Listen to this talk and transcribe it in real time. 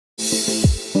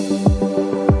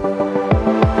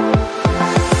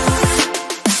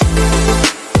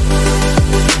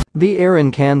The air in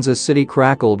Kansas City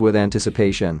crackled with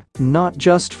anticipation, not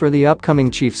just for the upcoming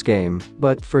Chiefs game,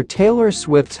 but for Taylor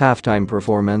Swift's halftime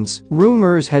performance.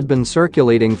 Rumors had been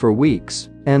circulating for weeks,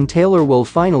 and Taylor will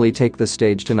finally take the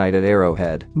stage tonight at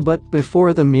Arrowhead. But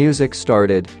before the music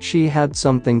started, she had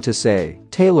something to say.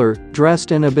 Taylor,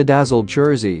 dressed in a bedazzled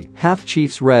jersey, half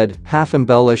Chiefs red, half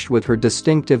embellished with her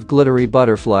distinctive glittery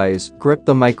butterflies, gripped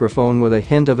the microphone with a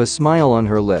hint of a smile on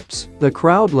her lips. The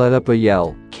crowd let up a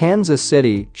yell. "Kansas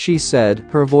City," she said,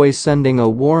 her voice sending a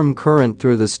warm current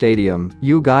through the stadium.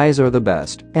 "You guys are the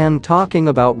best." And talking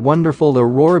about wonderful, the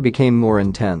roar became more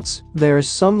intense. "There's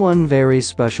someone very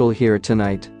special here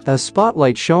tonight." A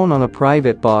spotlight shone on a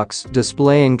private box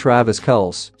displaying Travis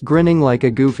Kelce, grinning like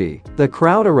a goofy. The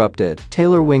crowd erupted.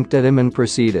 Taylor winked at him and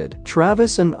proceeded.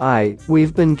 "Travis and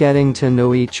we've been getting to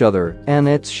know each other,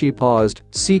 and she paused,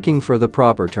 seeking for the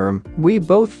proper term. "We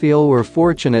both feel we're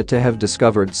fortunate to have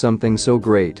discovered something so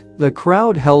great." The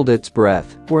crowd held its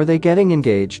breath. Were they getting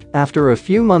engaged? After a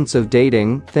few months of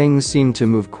dating, things seemed to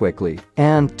move quickly.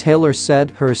 And Taylor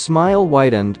said, her smile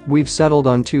widened, "We've settled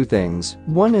on two things.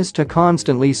 One is to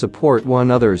constantly support one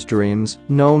another's dreams,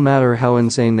 no matter how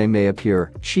insane they may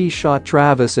appear." She shot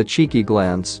Travis a cheeky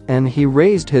glance, and he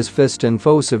raised his fist in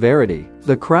faux severity.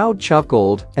 The crowd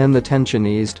chuckled, and the tension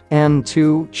eased. "And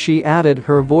two," she added,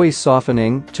 her voice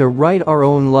softening, "to write our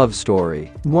own love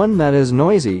story. One that is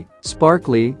noisy,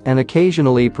 sparkly, and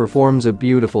occasionally performs a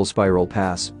beautiful spiral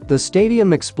pass." The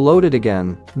stadium exploded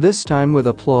again, this time with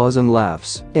applause and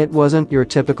laughs. It wasn't your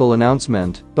typical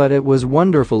announcement, but it was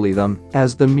wonderfully them.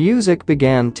 As the music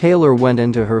began, Taylor went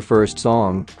into her first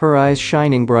song, her eyes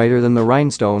shining brighter than the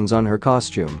rhinestones on her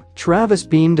costume. Travis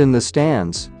beamed in the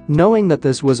stands, knowing that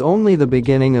this was only the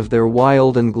beginning of their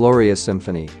wild and glorious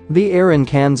symphony. The air in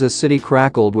Kansas City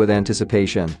crackled with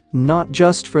anticipation, not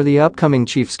just for the upcoming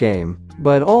Chiefs game,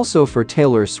 but also for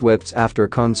Taylor Swift's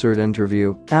after-concert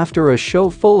interview. After a show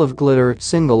full of glitter,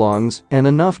 sing-alongs, and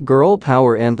enough girl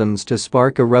power anthems to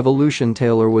spark a revolution,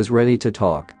 Taylor was ready to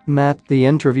talk. Matt, the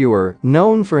interviewer,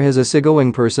 known for his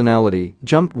easygoing personality,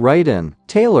 jumped right in.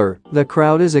 "Taylor, the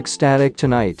crowd is ecstatic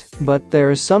tonight, but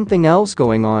there's something else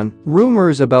going on.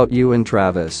 Rumors about you and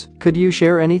Travis. Could you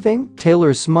share anything?"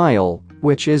 Taylor's smile,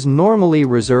 which is normally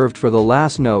reserved for the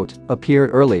last note,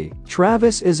 appeared early.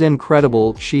 "Travis is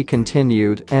incredible," she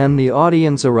continued, and the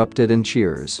audience erupted in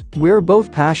cheers. "We're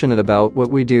both passionate about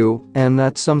what we do, and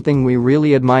that's something we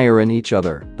really admire in each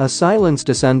other." A silence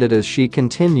descended as she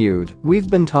continued. "We've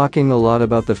been talking a lot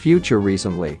about the future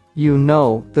recently. You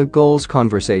know, the goals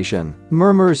conversation."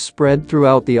 Murmurs spread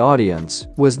throughout the audience.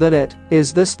 Was that it?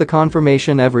 Is this the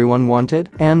confirmation everyone wanted?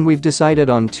 "And we've decided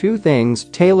on two things,"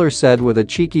 Taylor said with a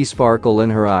cheeky sparkle in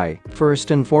her eye.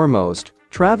 "First and foremost,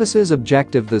 Travis's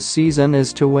objective this season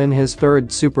is to win his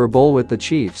third Super Bowl with the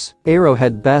Chiefs."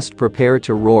 Arrowhead best prepared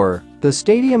to roar. The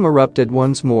stadium erupted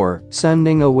once more,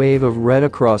 sending a wave of red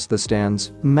across the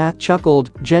stands. Matt chuckled,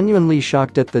 genuinely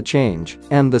shocked at the change.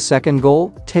 "And the second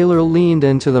goal?" Taylor leaned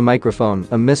into the microphone,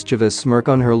 a mischievous smirk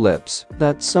on her lips.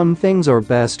 "That some things are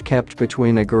best kept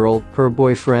between a girl, her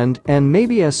boyfriend, and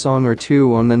maybe a song or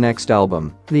two on the next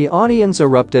album." The audience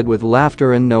erupted with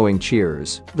laughter and knowing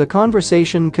cheers. The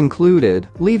conversation concluded,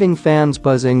 leaving fans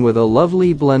buzzing with a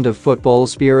lovely blend of football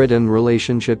spirit and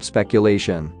relationship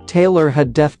speculation. Taylor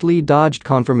had deftly dodged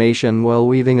confirmation while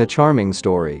weaving a charming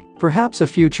story. Perhaps a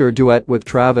future duet with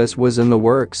Travis was in the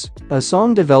works, a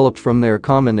song developed from their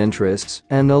common interests,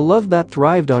 and a love that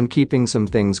thrived on keeping some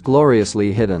things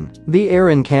gloriously hidden. The air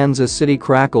in Kansas City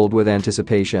crackled with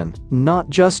anticipation, not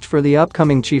just for the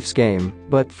upcoming Chiefs game,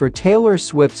 but for Taylor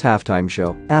Swift's halftime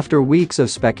show. After weeks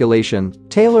of speculation,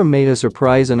 Taylor made a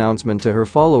surprise announcement to her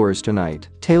followers tonight.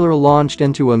 Taylor launched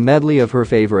into a medley of her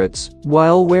favorites,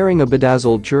 while wearing a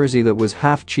bedazzled jersey that was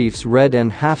half Chiefs red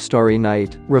and half Starry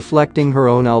Night, reflecting her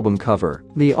own album cover.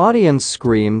 The audience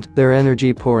screamed, their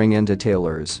energy pouring into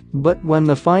Taylor's. But when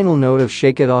the final note of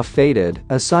 "Shake It Off" faded,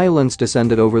 a silence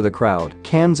descended over the crowd.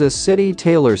 "Kansas City,"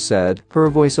 Taylor said, her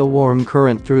voice a warm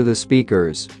current through the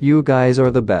speakers. "You guys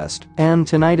are the best. And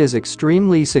tonight is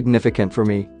extremely significant for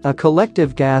me." A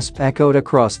collective gasp echoed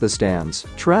across the stands.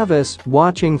 Travis,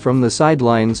 watching from the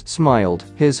sidelines, smiled,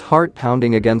 his heart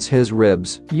pounding against his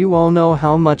ribs. "You all know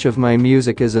how much of my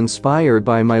music is inspired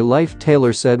by my life,"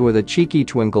 Taylor said with a cheeky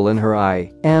twinkle in her eye.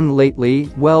 "And lately,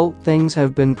 well, things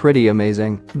have been pretty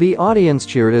amazing." The audience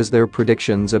cheered as their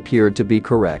predictions appeared to be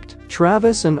correct.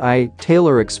 "Travis and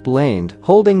Taylor explained,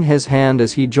 holding his hand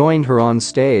as he joined her on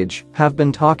stage, "have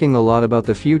been talking a lot about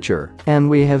the future, and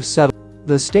we have settled."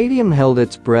 The stadium held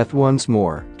its breath once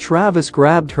more. Travis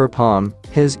grabbed her palm,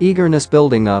 his eagerness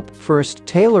building up. "First,"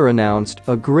 Taylor announced,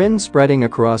 a grin spreading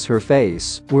across her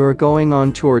face, "we're going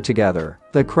on tour together.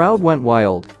 The crowd went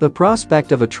wild. The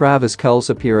prospect of a Travis Kelce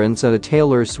appearance at a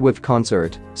Taylor Swift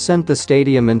concert sent the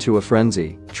stadium into a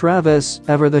frenzy. Travis,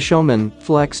 ever the showman,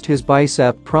 flexed his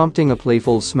bicep, prompting a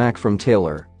playful smack from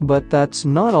Taylor. But that's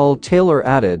not all, Taylor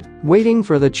added, waiting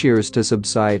for the cheers to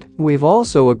subside. We've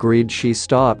also agreed, she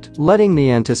stopped, letting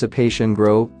the anticipation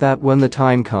grow, that when the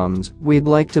time comes, we'd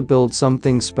like to build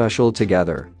something special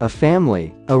together. A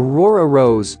family. A roar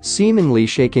arose, seemingly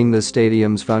shaking the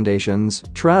stadium's foundations.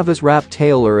 Travis wrapped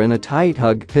Taylor in a tight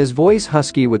hug, his voice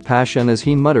husky with passion as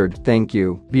he muttered, "Thank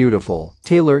you, beautiful."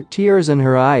 Taylor, tears in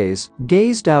her eyes,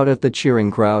 gazed out at the cheering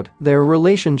crowd. Their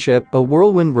relationship, a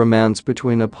whirlwind romance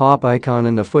between a pop icon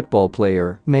and a football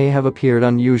player, may have appeared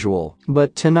unusual.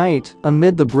 But tonight,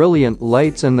 amid the brilliant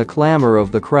lights and the clamor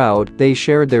of the crowd, they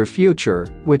shared their future,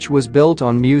 which was built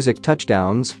on music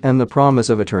touchdowns and the promise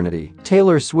of eternity.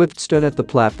 Taylor Swift stood at the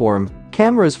platform,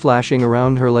 cameras flashing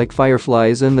around her like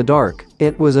fireflies in the dark.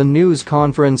 It was a news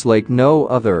conference like no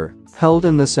other, held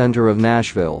in the center of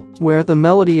Nashville, where the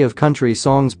melody of country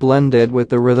songs blended with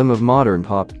the rhythm of modern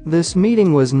pop. This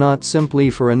meeting was not simply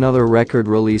for another record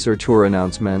release or tour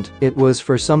announcement, it was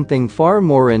for something far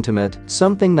more intimate,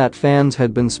 something that fans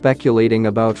had been speculating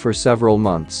about for several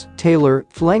months. Taylor,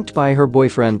 flanked by her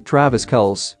boyfriend Travis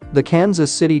Kelce, the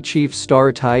Kansas City Chiefs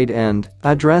star tight end,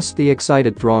 addressed the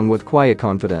excited throng with quiet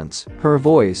confidence. Her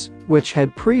voice, which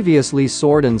had previously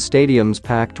soared in stadiums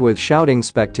packed with shouting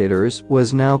spectators,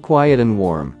 was now quiet and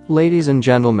warm. "Ladies and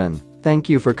gentlemen, thank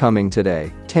you for coming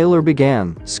today," Taylor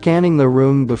began, scanning the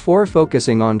room before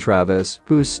focusing on Travis,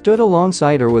 who stood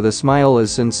alongside her with a smile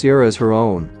as sincere as her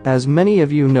own. "As many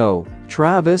of you know,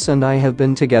 Travis and I have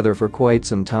been together for quite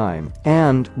some time.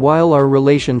 And, while our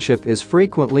relationship is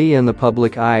frequently in the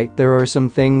public eye, there are some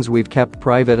things we've kept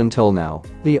private until now."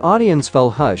 The audience fell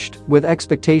hushed, with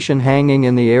expectation hanging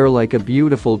in the air like a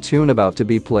beautiful tune about to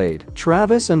be played.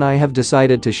 "Travis and I have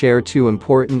decided to share two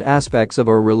important aspects of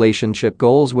our relationship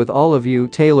goals with all of you,"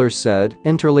 Taylor said,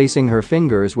 interlacing her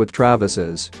fingers with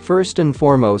Travis's. "First and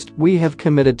foremost, we have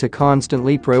committed to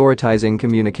constantly prioritizing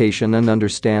communication and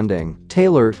understanding."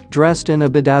 Taylor, dressed in a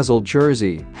bedazzled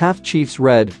jersey, half Chiefs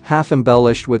red, half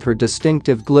embellished with her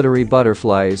distinctive glittery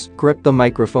butterflies, gripped the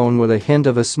microphone with a hint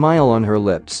of a smile on her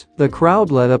lips. The crowd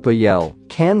let up a yell.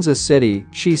 "Kansas City,"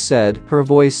 she said, her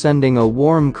voice sending a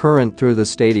warm current through the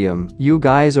stadium. "You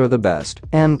guys are the best."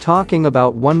 And talking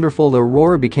about wonderful, the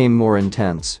roar became more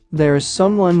intense. "There's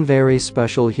someone very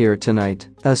special here tonight."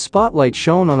 A spotlight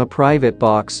shone on a private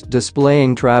box,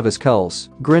 displaying Travis Kelce,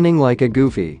 grinning like a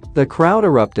goofy. The crowd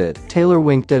erupted. Taylor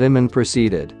winked at him and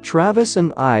proceeded. "Travis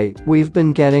and we've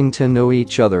been getting to know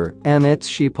each other, and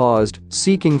she paused,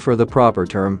 seeking for the proper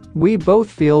term. "We both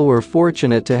feel we're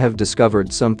fortunate to have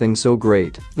discovered something so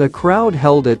great." The crowd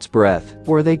held its breath.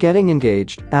 Were they getting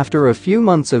engaged? After a few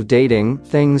months of dating,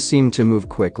 things seemed to move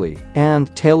quickly.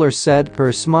 And, Taylor said,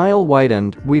 her smile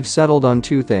widened, "We've settled on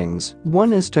two things.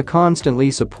 One is to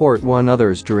constantly support one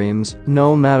another's dreams,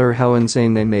 no matter how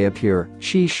insane they may appear."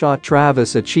 She shot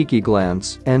Travis a cheeky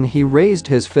glance, and he raised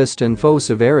his fist in faux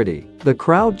severity. The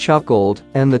crowd chuckled,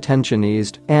 and the tension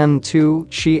eased. "And two,"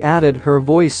 she added, her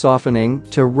voice softening,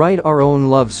 "to write our own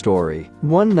love story.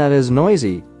 One that is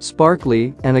noisy,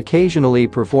 sparkly, and occasionally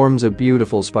performs a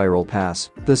beautiful spiral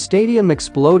pass." The stadium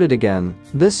exploded again,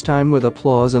 this time with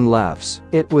applause and laughs.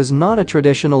 It was not a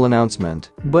traditional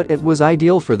announcement, but it was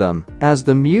ideal for them. As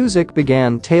the music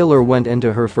began, Taylor went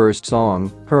into her first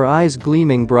song, her eyes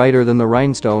gleaming brighter than the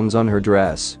rhinestones on her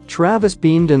dress. Travis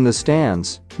beamed in the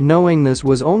stands, knowing this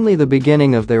was only the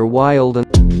beginning of their wild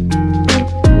and